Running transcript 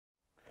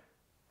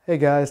Hey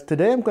guys,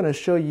 today I'm going to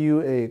show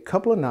you a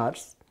couple of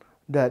knots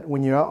that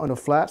when you're out on the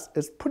flats,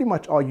 it's pretty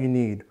much all you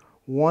need.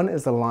 One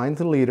is a line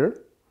to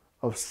leader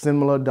of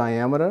similar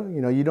diameter.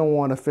 You don't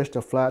want to fish the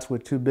flats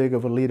with too big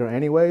of a leader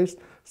anyways.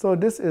 So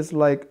this is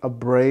like a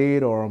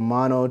braid or a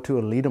mono to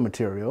a leader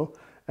material.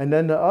 And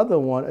then the other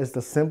one is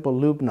the simple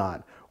loop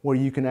knot where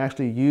you can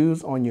actually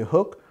use on your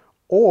hook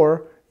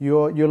or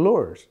your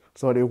lures.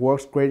 So it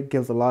works great,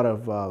 gives a lot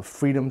of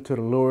freedom to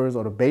the lures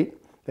or the bait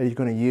that you're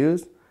going to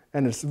use.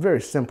 And it's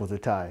very simple to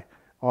tie.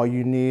 All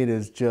you need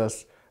is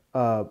just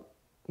a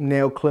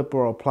nail clipper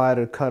or a plier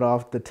to cut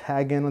off the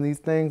tag end on these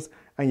things,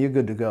 and you're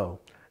good to go.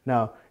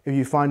 Now, if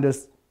you find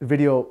this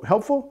video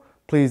helpful,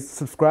 please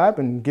subscribe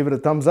and give it a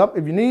thumbs up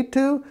if you need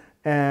to,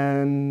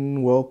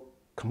 and we'll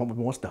come up with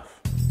more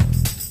stuff.